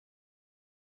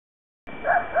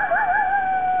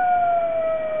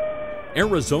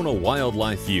Arizona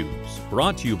Wildlife Views,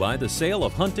 brought to you by the sale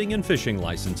of hunting and fishing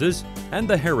licenses and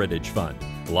the Heritage Fund,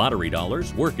 lottery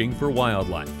dollars working for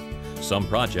wildlife. Some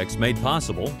projects made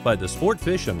possible by the Sport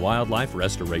Fish and Wildlife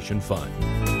Restoration Fund.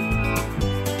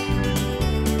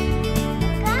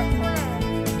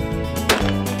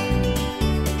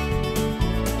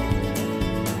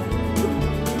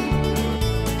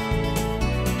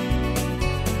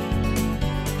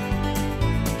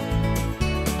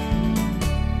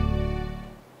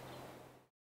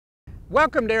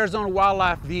 Welcome to Arizona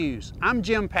Wildlife Views. I'm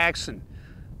Jim Paxon.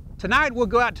 Tonight we'll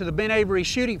go out to the Ben Avery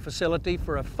shooting facility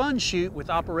for a fun shoot with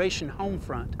Operation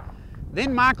Homefront.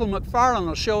 Then Michael McFarland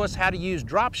will show us how to use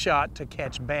drop shot to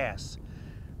catch bass.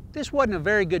 This wasn't a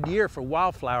very good year for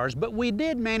wildflowers, but we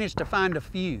did manage to find a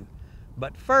few.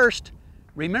 But first,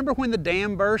 remember when the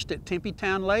dam burst at Tempe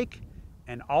Town Lake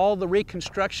and all the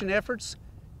reconstruction efforts?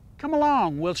 Come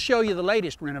along, we'll show you the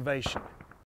latest renovation.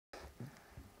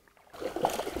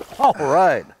 All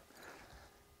right.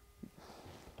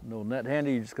 No net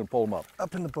handy, you're just gonna pull them up.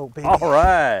 Up in the boat, baby. All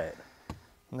right.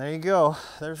 And there you go.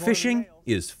 There's Fishing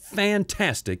is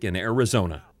fantastic in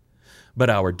Arizona.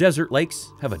 But our desert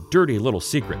lakes have a dirty little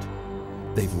secret.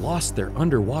 They've lost their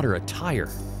underwater attire.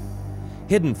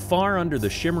 Hidden far under the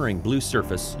shimmering blue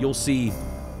surface, you'll see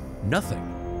nothing.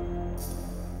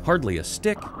 Hardly a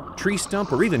stick, tree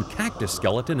stump, or even cactus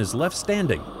skeleton is left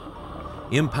standing.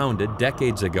 Impounded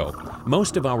decades ago,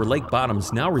 most of our lake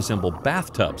bottoms now resemble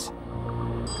bathtubs.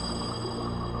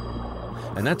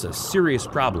 And that's a serious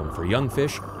problem for young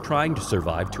fish trying to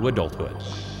survive to adulthood.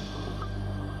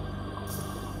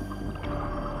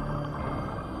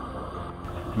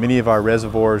 Many of our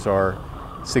reservoirs are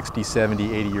 60,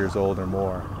 70, 80 years old or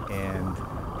more, and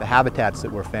the habitats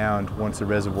that were found once the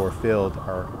reservoir filled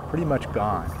are pretty much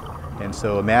gone. And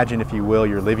so imagine, if you will,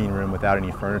 your living room without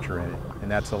any furniture in it. And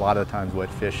that's a lot of the times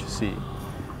what fish see.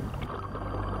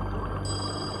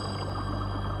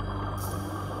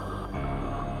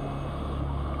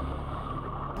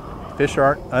 Fish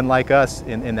aren't unlike us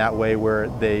in that way, where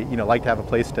they like to have a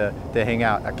place to hang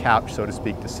out, a couch, so to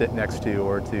speak, to sit next to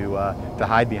or to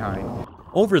hide behind.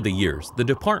 Over the years, the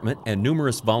department and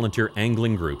numerous volunteer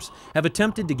angling groups have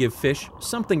attempted to give fish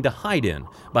something to hide in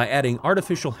by adding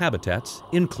artificial habitats,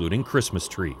 including Christmas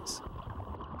trees.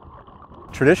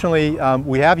 Traditionally,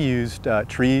 we have used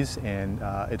trees, and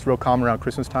it's real common around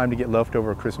Christmas time to get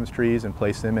leftover Christmas trees and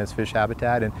place them as fish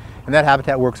habitat, and that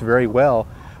habitat works very well,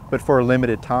 but for a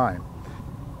limited time.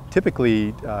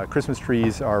 Typically, Christmas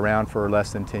trees are around for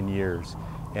less than 10 years,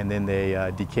 and then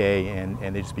they decay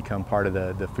and they just become part of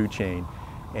the food chain,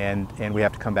 and we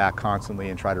have to come back constantly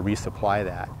and try to resupply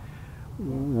that.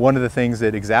 One of the things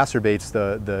that exacerbates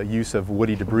the use of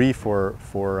woody debris for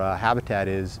habitat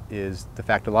is the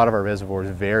fact that a lot of our reservoirs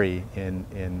vary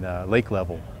in lake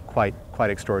level quite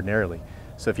extraordinarily.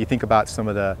 So if you think about some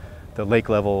of the lake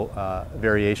level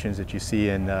variations that you see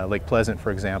in Lake Pleasant,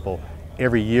 for example,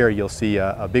 every year you'll see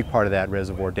a big part of that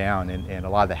reservoir down, and a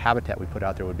lot of the habitat we put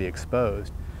out there would be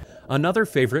exposed. Another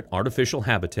favorite artificial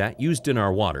habitat used in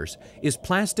our waters is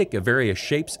plastic of various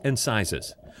shapes and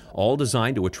sizes, all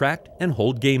designed to attract and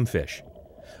hold game fish.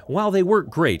 While they work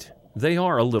great, they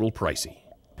are a little pricey.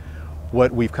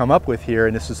 What we've come up with here,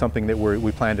 and this is something that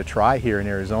we plan to try here in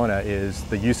Arizona, is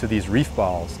the use of these reef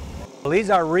balls. Well, these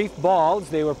are reef balls.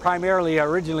 They were primarily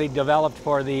originally developed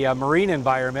for the marine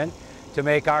environment to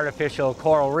make artificial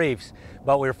coral reefs,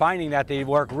 but we're finding that they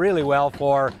work really well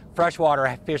for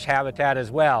freshwater fish habitat as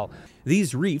well.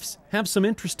 These reefs have some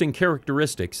interesting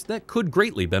characteristics that could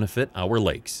greatly benefit our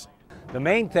lakes. The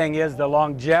main thing is the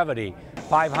longevity.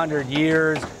 500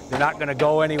 years, they're not going to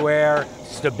go anywhere,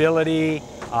 stability,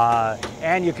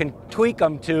 and you can tweak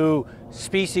them to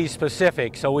species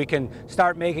specific, so we can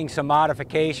start making some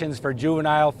modifications for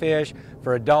juvenile fish,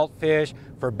 for adult fish,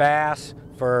 for bass,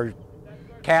 for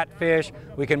catfish.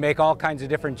 We can make all kinds of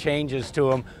different changes to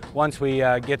them once we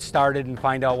get started and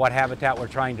find out what habitat we're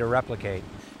trying to replicate.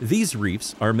 These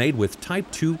reefs are made with Type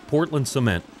 2 Portland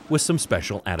cement with some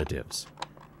special additives.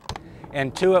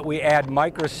 And to it we add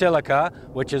microsilica,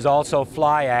 which is also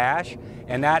fly ash,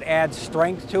 and that adds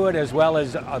strength to it as well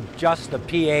as adjusts the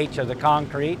pH of the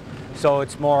concrete, so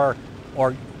it's more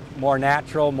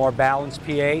natural, more balanced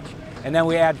pH. And then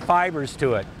we add fibers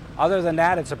to it. Other than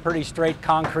that, it's a pretty straight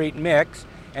concrete mix,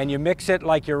 and you mix it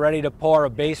like you're ready to pour a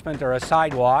basement or a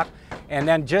sidewalk, and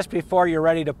then just before you're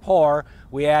ready to pour,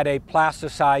 we add a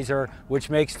plasticizer, which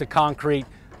makes the concrete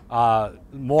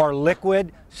more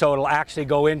liquid, so it'll actually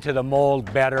go into the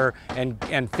mold better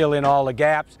and fill in all the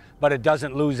gaps, but it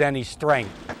doesn't lose any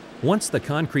strength. Once the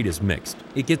concrete is mixed,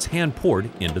 it gets hand poured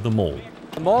into the mold.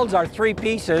 The molds are 3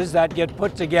 pieces that get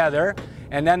put together,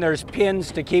 And then there's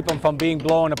pins to keep them from being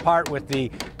blown apart with the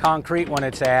concrete when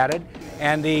it's added.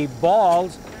 And the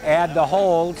balls add the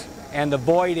holes and the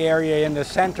void area in the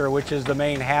center, which is the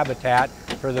main habitat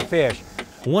for the fish.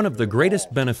 One of the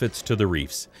greatest benefits to the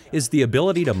reefs is the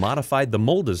ability to modify the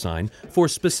mold design for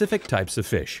specific types of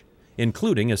fish,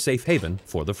 including a safe haven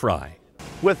for the fry.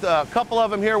 With a couple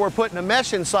of them here, we're putting a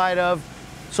mesh inside of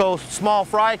so small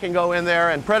fry can go in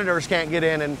there and predators can't get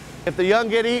in. And if the young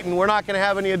get eaten, we're not going to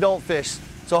have any adult fish.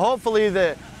 So hopefully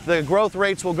the growth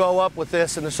rates will go up with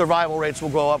this and the survival rates will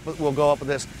go up with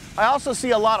this. I also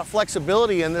see a lot of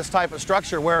flexibility in this type of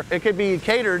structure where it could be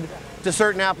catered to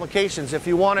certain applications. If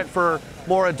you want it for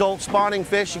more adult spawning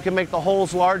fish, you can make the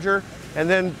holes larger, and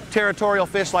then territorial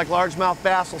fish like largemouth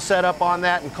bass will set up on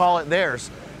that and call it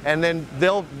theirs. And then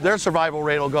their survival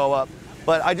rate will go up.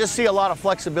 But I just see a lot of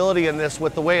flexibility in this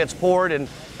with the way it's poured and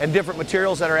different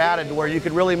materials that are added to where you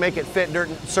could really make it fit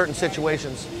in certain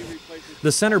situations.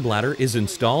 The center bladder is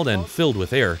installed and filled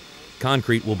with air.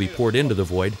 Concrete will be poured into the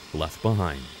void left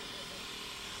behind.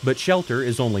 But shelter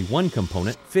is only one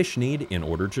component fish need in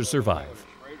order to survive.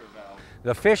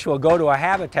 The fish will go to a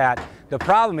habitat. The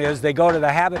problem is they go to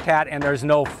the habitat and there's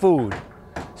no food.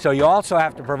 So you also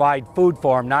have to provide food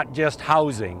for them, not just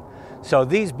housing. So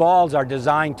these balls are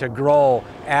designed to grow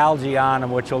algae on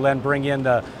them, which will then bring in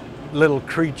the little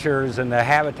creatures and the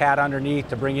habitat underneath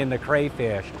to bring in the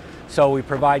crayfish. So we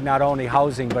provide not only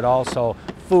housing but also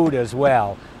food as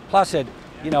well. Plus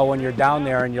when you're down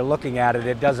there and you're looking at it,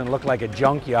 it doesn't look like a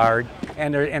junkyard,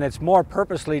 and it's more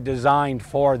purposely designed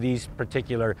for these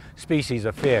particular species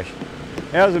of fish.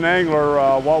 As an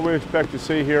angler, what we expect to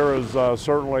see here is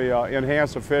certainly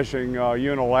enhance the fishing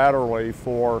unilaterally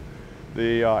for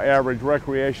the average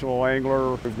recreational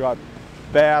angler. We've got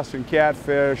bass and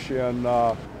catfish and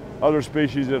other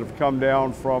species that have come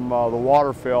down from the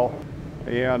water fill.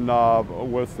 And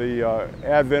with the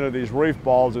advent of these reef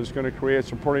balls, it's going to create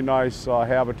some pretty nice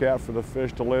habitat for the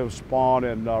fish to live, spawn,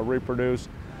 and reproduce,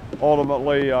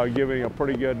 ultimately giving a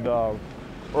pretty good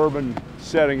urban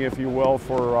setting, if you will,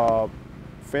 for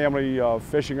family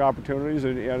fishing opportunities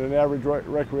and an average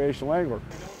recreational angler.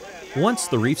 Once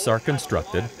the reefs are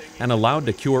constructed and allowed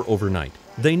to cure overnight,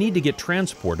 they need to get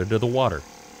transported to the water.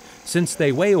 Since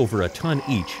they weigh over a ton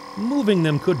each, moving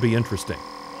them could be interesting.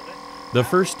 The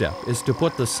first step is to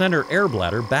put the center air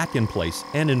bladder back in place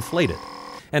and inflate it.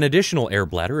 An additional air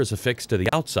bladder is affixed to the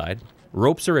outside.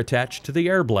 Ropes are attached to the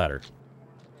air bladder.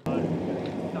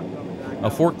 A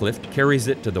forklift carries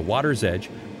it to the water's edge,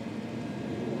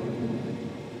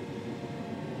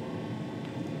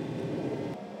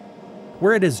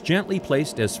 where it is gently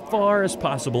placed as far as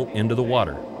possible into the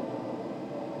water.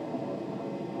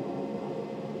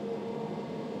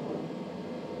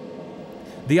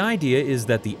 The idea is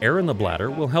that the air in the bladder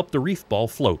will help the reef ball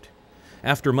float.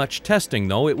 After much testing,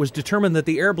 though, it was determined that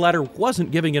the air bladder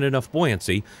wasn't giving it enough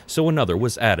buoyancy, so another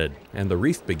was added, and the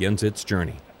reef begins its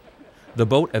journey. The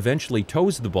boat eventually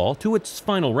tows the ball to its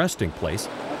final resting place.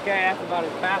 Okay, that's about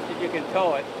as fast as you can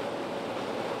tow it.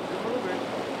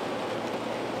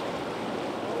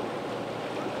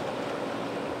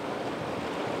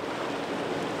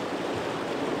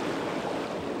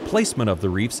 Placement of the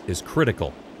reefs is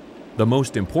critical. The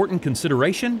most important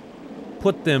consideration?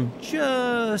 Put them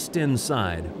just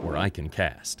inside where I can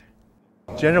cast.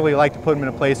 Generally like to put them in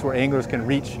a place where anglers can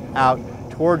reach out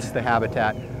towards the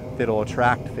habitat that'll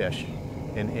attract fish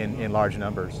in large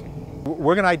numbers.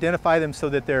 We're going to identify them so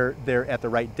that they're at the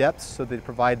right depths, so they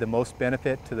provide the most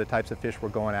benefit to the types of fish we're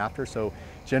going after. So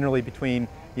generally between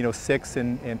 6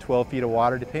 and 12 feet of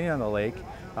water, depending on the lake.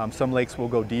 Some lakes will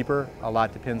go deeper. A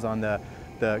lot depends on the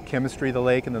chemistry of the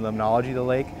lake and the limnology of the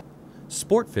lake.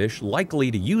 Sport fish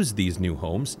likely to use these new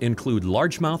homes include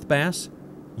largemouth bass,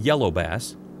 yellow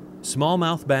bass,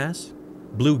 smallmouth bass,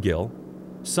 bluegill,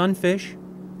 sunfish,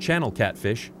 channel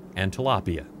catfish, and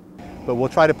tilapia. But we'll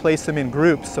try to place them in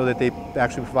groups so that they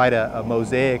actually provide a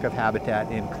mosaic of habitat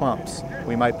in clumps.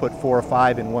 We might put 4 or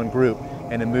 5 in one group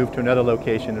and then move to another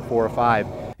location in 4 or 5.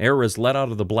 Air is let out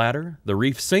of the bladder, the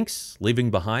reef sinks, leaving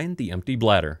behind the empty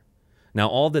bladder. Now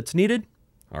all that's needed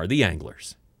are the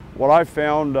anglers. What I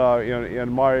found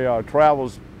in my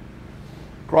travels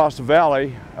across the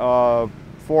valley, 4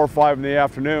 or 5 in the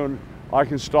afternoon, I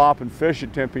can stop and fish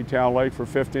at Tempe Town Lake for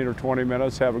 15 or 20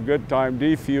 minutes, have a good time,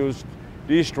 defuse,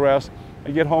 de-stress,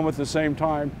 and get home at the same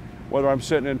time, whether I'm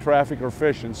sitting in traffic or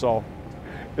fishing. So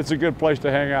it's a good place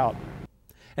to hang out.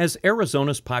 As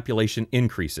Arizona's population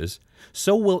increases,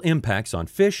 so will impacts on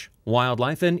fish,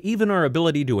 wildlife, and even our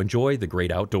ability to enjoy the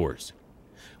great outdoors.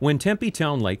 When Tempe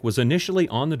Town Lake was initially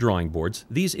on the drawing boards,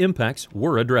 these impacts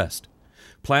were addressed.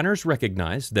 Planners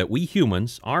recognize that we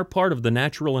humans are part of the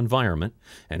natural environment,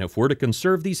 and if we're to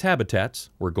conserve these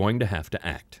habitats, we're going to have to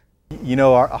act. You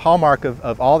know, a hallmark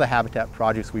of all the habitat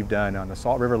projects we've done on the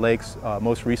Salt River Lakes,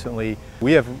 most recently,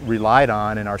 we have relied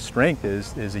on, and our strength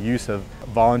is the use of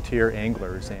volunteer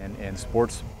anglers and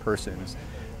sports persons.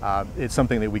 It's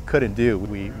something that we couldn't do.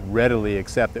 We readily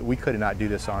accept that we could not do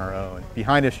this on our own.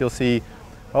 Behind us you'll see,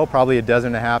 probably a dozen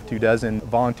and a half, 2 dozen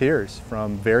volunteers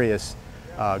from various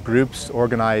groups,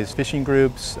 organized fishing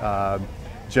groups,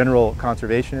 general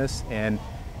conservationists,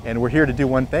 and we're here to do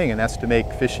one thing, and that's to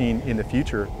make fishing in the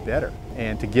future better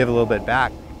and to give a little bit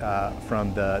back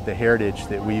from the heritage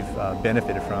that we've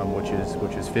benefited from, which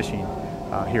is fishing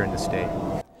here in the state.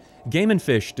 Game and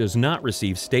Fish does not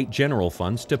receive state general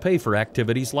funds to pay for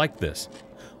activities like this.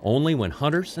 Only when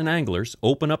hunters and anglers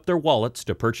open up their wallets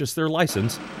to purchase their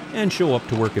license and show up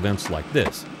to work events like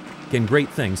this can great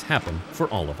things happen for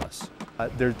all of us.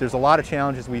 There's a lot of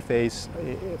challenges we face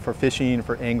for fishing,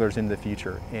 for anglers in the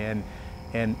future, and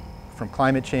from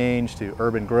climate change to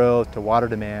urban growth to water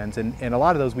demands, and a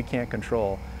lot of those we can't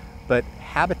control. But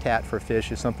habitat for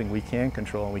fish is something we can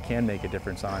control and we can make a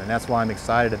difference on, and that's why I'm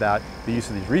excited about the use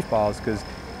of these reef balls, because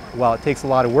while it takes a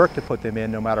lot of work to put them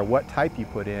in, no matter what type you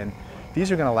put in,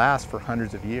 these are going to last for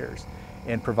hundreds of years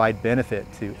and provide benefit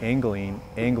to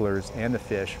anglers, and the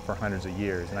fish for hundreds of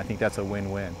years, and I think that's a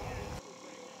win-win.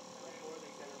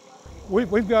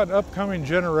 We've got upcoming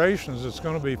generations that's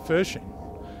going to be fishing.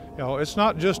 You know, it's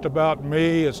not just about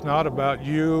me, it's not about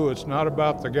you, it's not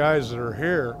about the guys that are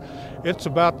here. It's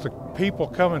about the people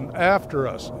coming after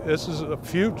us. This is the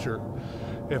future.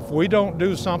 If we don't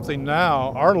do something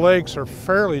now, our lakes are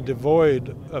fairly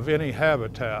devoid of any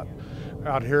habitat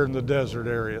out here in the desert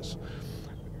areas.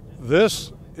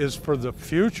 This is for the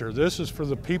future. This is for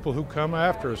the people who come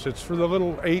after us. It's for the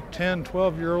little 8, 10,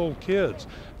 12-year-old kids.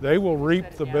 They will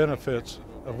reap the benefits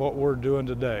of what we're doing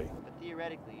today. But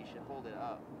theoretically, you should hold it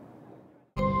up.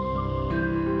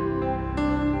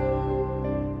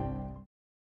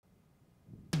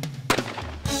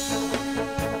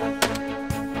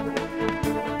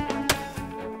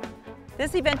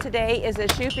 This event today is a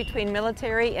shoot between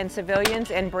military and civilians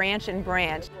and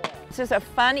branch. This is a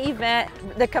fun event.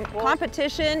 The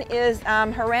competition is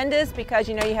horrendous because,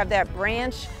 you know, you have that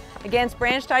branch against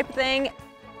branch type of thing.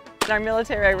 Our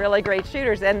military are really great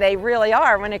shooters, and they really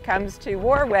are when it comes to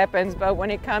war weapons, but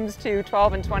when it comes to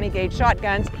 12 and 20 gauge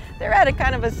shotguns, they're at a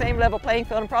kind of a same level playing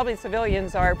field, and probably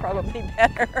civilians are probably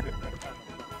better.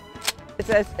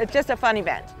 It's just a fun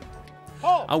event.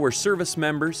 Our service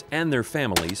members and their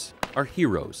families are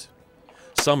heroes.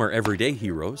 Some are everyday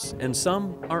heroes, and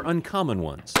some are uncommon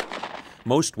ones.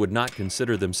 Most would not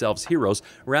consider themselves heroes.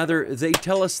 Rather, they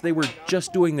tell us they were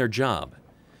just doing their job.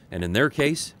 And in their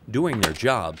case, doing their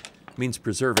job means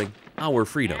preserving our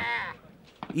freedom.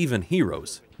 Even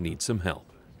heroes need some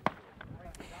help.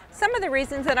 Some of the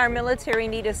reasons that our military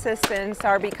need assistance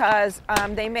are because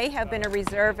they may have been a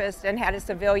reservist and had a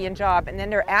civilian job, and then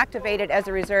they're activated as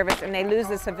a reservist and they lose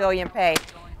the civilian pay.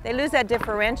 They lose that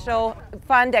differential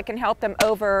fund that can help them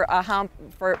over a hump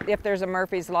for if there's a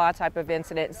Murphy's Law type of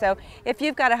incident. So if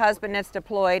you've got a husband that's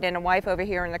deployed and a wife over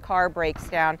here and the car breaks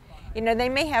down, you know, they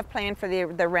may have planned for the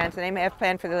rent and they may have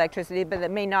planned for the electricity, but they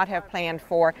may not have planned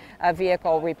for a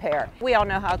vehicle repair. We all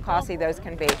know how costly those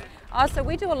can be. Also,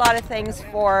 we do a lot of things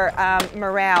for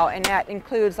morale, and that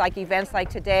includes like events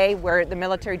like today where the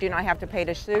military do not have to pay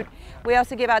to shoot. We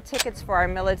also give out tickets for our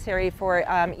military for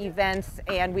events,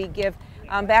 and we give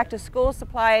back to school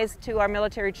supplies to our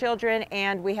military children,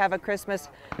 and we have a Christmas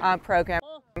program.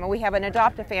 We have an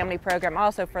adopt-a-family program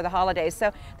also for the holidays.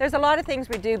 So there's a lot of things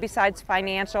we do besides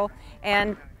financial,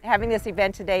 and having this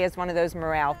event today is one of those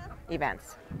morale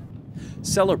events.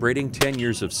 Celebrating 10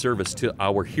 years of service to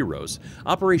our heroes,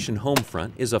 Operation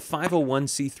Homefront is a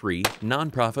 501c3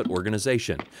 nonprofit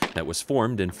organization that was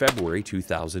formed in February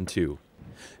 2002.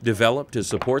 Developed to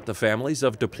support the families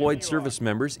of deployed service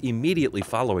members immediately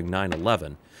following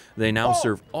 9/11, they now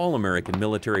serve all American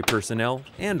military personnel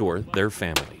and/or their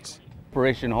families.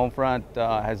 Operation Homefront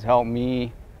has helped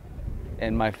me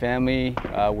and my family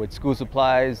with school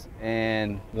supplies,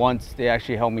 and once they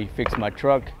actually helped me fix my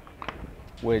truck,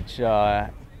 which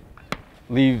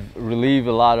relieve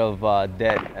a lot of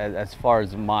debt as far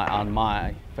as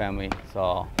my family.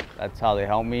 So that's how they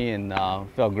helped me, and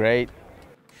felt great.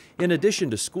 In addition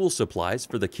to school supplies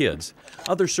for the kids,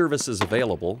 other services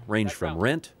available range from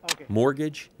rent,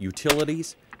 mortgage,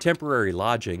 utilities, temporary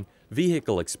lodging,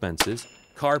 vehicle expenses,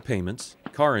 car payments,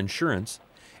 car insurance,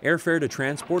 airfare to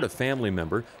transport a family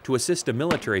member to assist a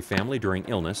military family during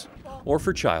illness or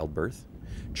for childbirth,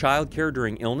 childcare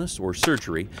during illness or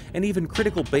surgery, and even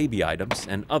critical baby items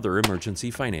and other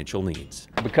emergency financial needs.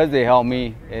 Because they help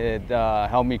me, it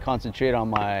helped me concentrate on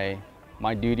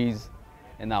my duties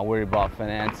and not worry about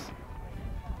finance,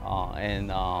 and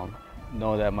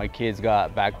know that my kids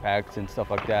got backpacks and stuff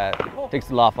like that. It takes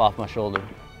a lot off my shoulder.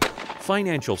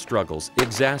 Financial struggles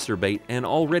exacerbate an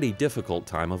already difficult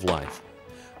time of life.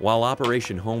 While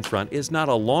Operation Homefront is not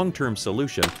a long-term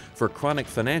solution for chronic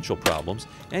financial problems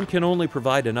and can only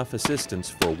provide enough assistance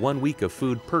for 1 week of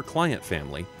food per client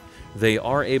family, they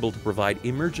are able to provide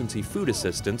emergency food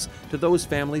assistance to those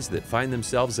families that find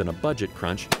themselves in a budget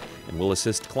crunch and will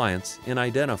assist clients in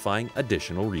identifying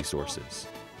additional resources.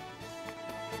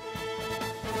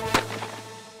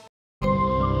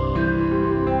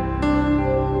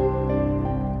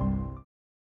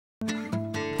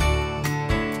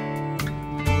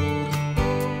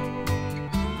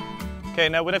 Okay,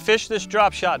 now when I fish this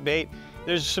drop shot bait,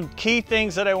 there's some key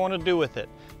things that I want to do with it.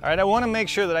 All right, I want to make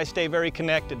sure that I stay very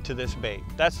connected to this bait.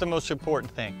 That's the most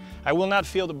important thing. I will not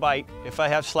feel the bite if I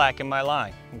have slack in my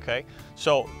line, okay?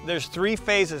 So there's 3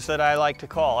 phases that I like to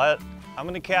call. I'm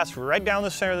going to cast right down the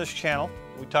center of this channel.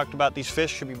 We talked about these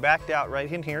fish should be backed out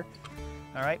right in here.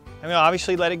 All right, I'm going to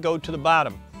obviously let it go to the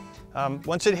bottom.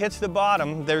 Once it hits the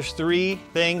bottom, there's 3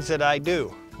 things that I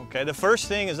do. Okay, the first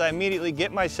thing is I immediately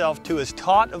get myself to as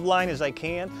taut of line as I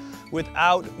can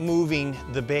without moving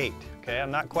the bait. Okay,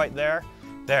 I'm not quite there.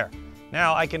 There.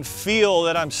 Now I can feel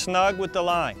that I'm snug with the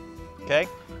line. Okay,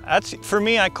 that's, for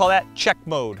me, I call that check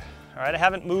mode. All right, I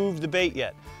haven't moved the bait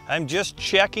yet. I'm just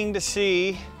checking to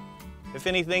see if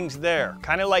anything's there.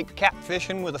 Kind of like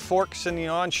catfishing with the forks and,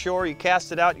 on shore, you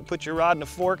cast it out, you put your rod in the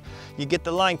fork, you get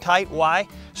the line tight. Why?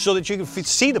 So that you can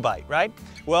see the bite, right?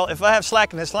 Well, if I have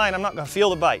slack in this line, I'm not going to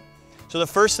feel the bite. So the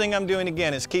first thing I'm doing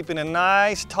again is keeping a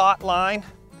nice taut line,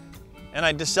 and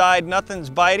I decide nothing's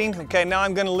biting. Okay, now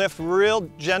I'm going to lift real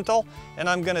gentle and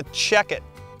I'm going to check it.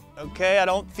 Okay, I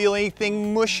don't feel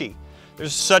anything mushy.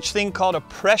 There's such thing called a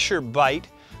pressure bite,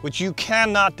 which you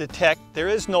cannot detect. There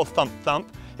is no thump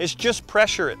thump. It's just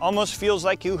pressure. It almost feels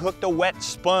like you hooked a wet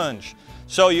sponge.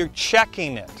 So you're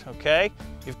checking it, okay?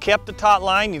 You've kept the taut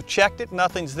line, you've checked it,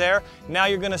 nothing's there. Now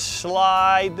you're going to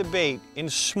slide the bait in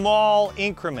small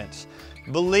increments.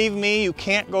 Believe me, you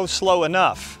can't go slow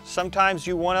enough. Sometimes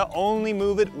you want to only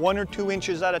move it 1 or 2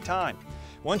 inches at a time.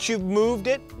 Once you've moved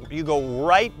it, you go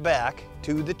right back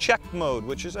to the check mode,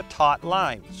 which is a taut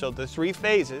line. So the 3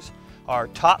 phases are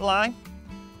taut line,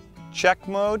 check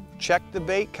mode, check the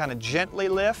bait, kind of gently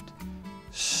lift,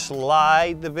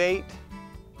 slide the bait,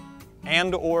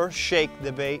 and or shake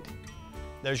the bait.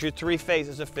 There's your 3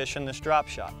 phases of fishing this drop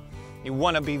shot. You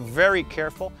want to be very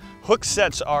careful. Hook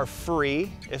sets are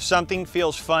free. If something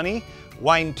feels funny,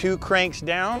 wind 2 cranks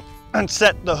down and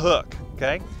set the hook,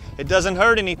 okay? It doesn't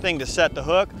hurt anything to set the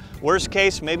hook. Worst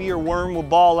case, maybe your worm will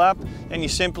ball up and you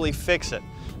simply fix it.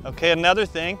 Okay, another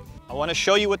thing, I want to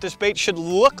show you what this bait should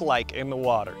look like in the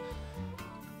water.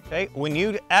 Okay, when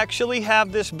you actually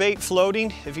have this bait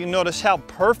floating, if you notice how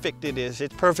perfect it is,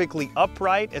 it's perfectly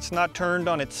upright, it's not turned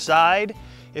on its side.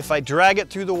 If I drag it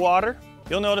through the water,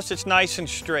 you'll notice it's nice and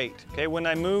straight. Okay, when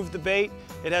I move the bait,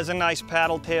 it has a nice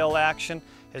paddle tail action.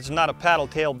 It's not a paddle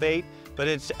tail bait, but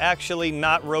it's actually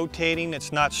not rotating,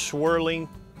 it's not swirling,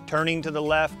 turning to the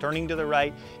left, turning to the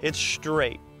right, it's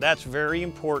straight. That's very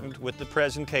important with the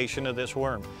presentation of this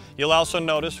worm. You'll also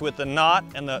notice with the knot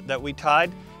and that we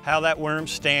tied, how that worm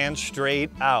stands straight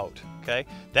out, okay?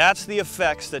 That's the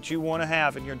effects that you want to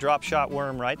have in your drop shot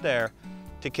worm right there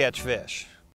to catch fish.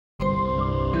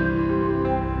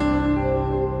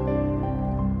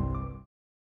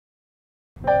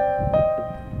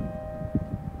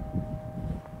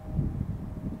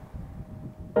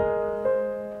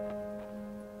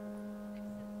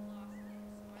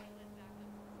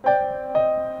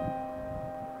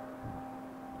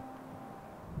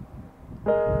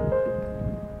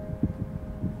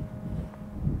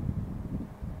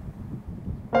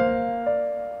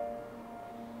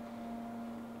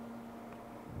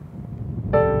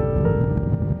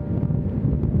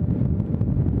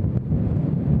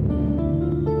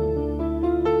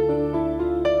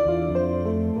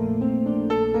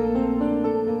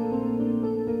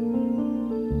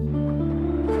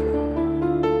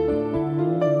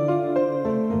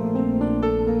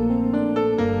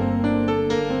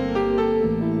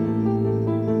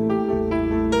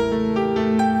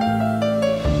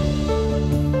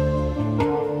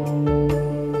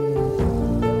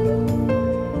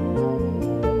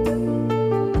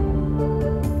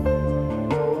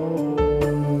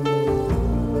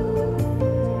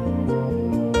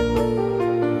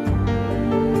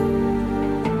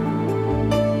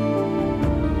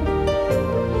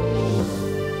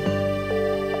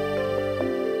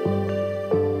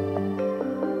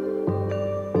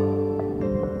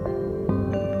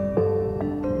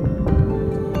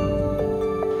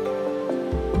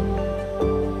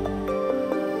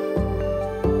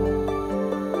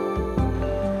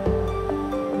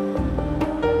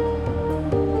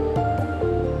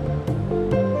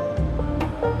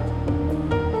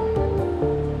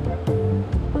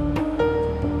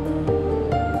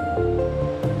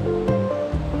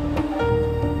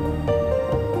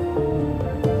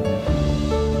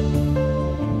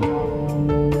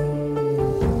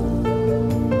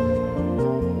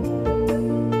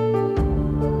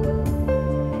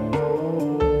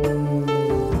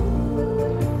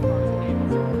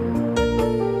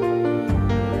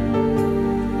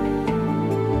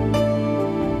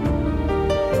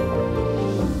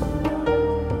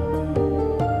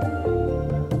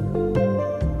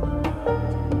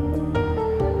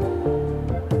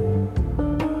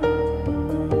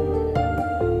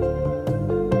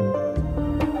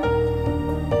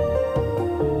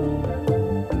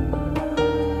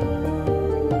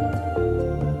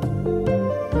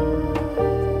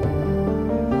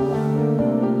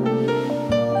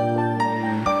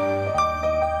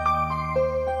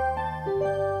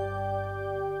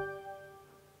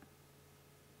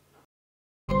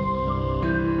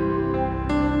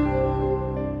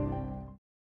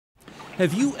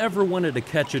 Have you ever wanted to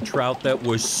catch a trout that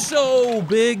was so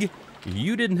big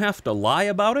you didn't have to lie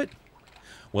about it?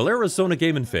 Well, Arizona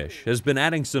Game & Fish has been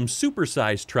adding some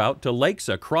supersized trout to lakes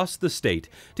across the state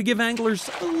to give anglers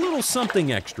a little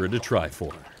something extra to try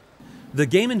for. The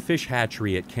Game & Fish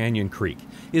hatchery at Canyon Creek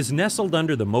is nestled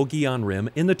under the Mogollon Rim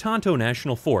in the Tonto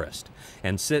National Forest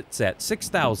and sits at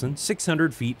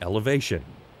 6,600 feet elevation.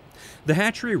 The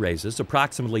hatchery raises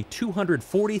approximately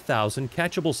 240,000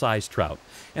 catchable-sized trout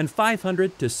and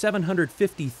 500 to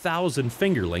 750,000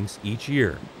 fingerlings each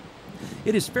year.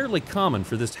 It is fairly common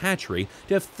for this hatchery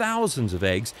to have thousands of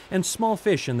eggs and small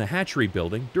fish in the hatchery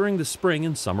building during the spring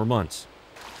and summer months.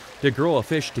 To grow a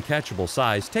fish to catchable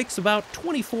size takes about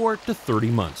 24 to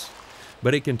 30 months,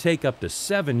 but it can take up to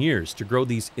 7 years to grow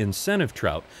these incentive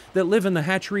trout that live in the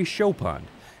hatchery show pond,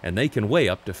 and they can weigh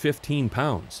up to 15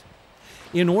 pounds.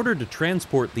 In order to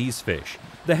transport these fish,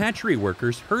 the hatchery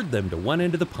workers herd them to one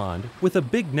end of the pond with a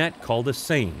big net called a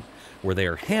seine, where they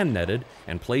are hand netted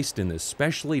and placed in this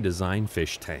specially designed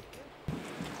fish tank.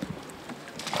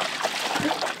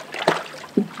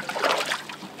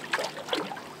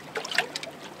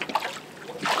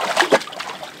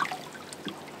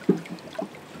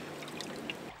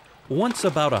 Once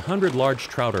about 100 large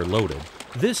trout are loaded,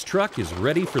 this truck is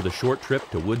ready for the short trip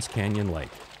to Woods Canyon Lake.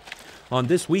 On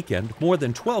this weekend, more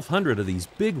than 1,200 of these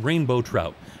big rainbow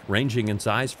trout, ranging in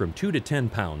size from 2 to 10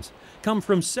 pounds, come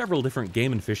from several different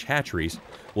Game & Fish hatcheries,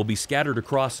 will be scattered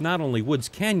across not only Woods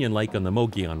Canyon Lake on the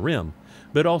Mogollon Rim,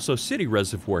 but also City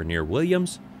Reservoir near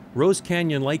Williams, Rose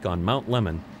Canyon Lake on Mount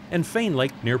Lemmon, and Fain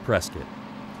Lake near Prescott.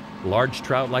 Large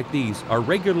trout like these are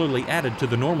regularly added to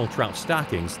the normal trout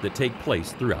stockings that take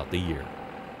place throughout the year.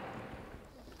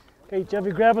 Okay,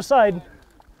 Jeffy, grab a side.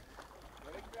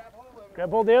 Grab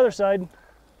hold the other side.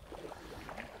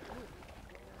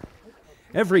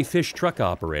 Every fish truck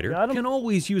operator can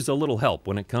always use a little help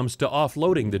when it comes to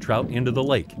offloading the trout into the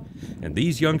lake, and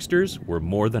these youngsters were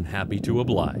more than happy to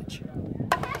oblige.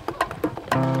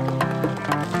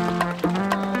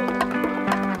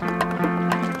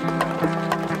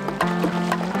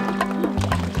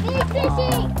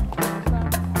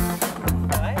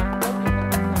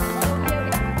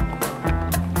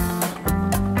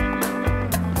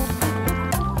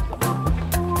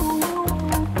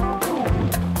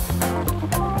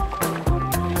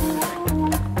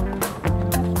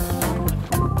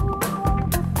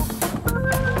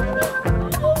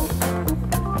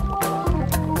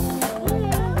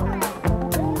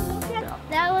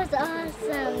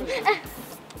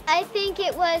 I think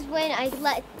it was when I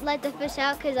let the fish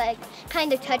out because I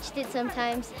kind of touched it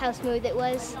sometimes, how smooth it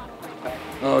was.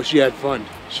 Oh, she had fun.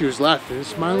 She was laughing and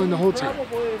smiling the whole time.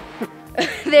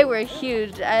 They were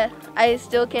huge. I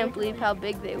still can't believe how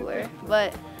big they were.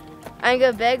 But I'm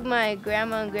going to beg my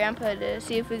grandma and grandpa to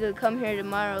see if we could come here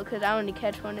tomorrow because I want to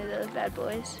catch one of those bad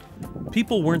boys.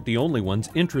 People weren't the only ones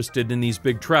interested in these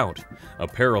big trout. A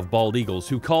pair of bald eagles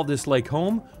who call this lake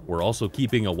home were also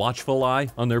keeping a watchful eye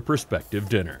on their prospective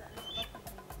dinner.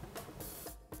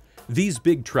 These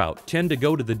big trout tend to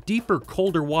go to the deeper,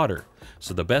 colder water,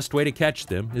 so the best way to catch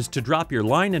them is to drop your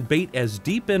line and bait as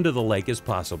deep into the lake as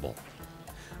possible.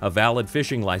 A valid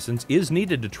fishing license is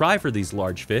needed to try for these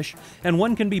large fish, and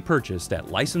one can be purchased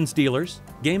at licensed dealers,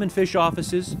 Game & Fish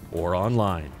offices, or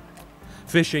online.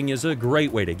 Fishing is a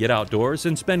great way to get outdoors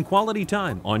and spend quality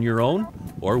time on your own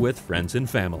or with friends and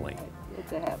family.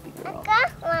 It's a happy girl. I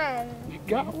got one. You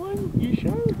got one? You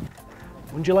sure?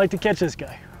 Wouldn't you like to catch this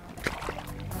guy?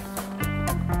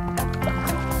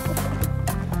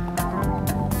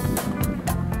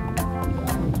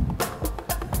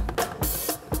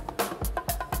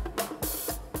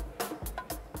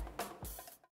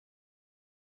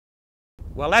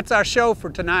 Well, that's our show for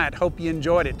tonight. Hope you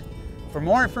enjoyed it. For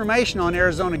more information on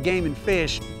Arizona Game &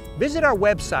 Fish, visit our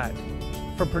website.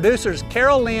 For producers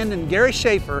Carol Lind and Gary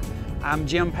Schaefer, I'm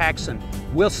Jim Paxon.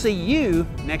 We'll see you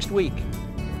next week.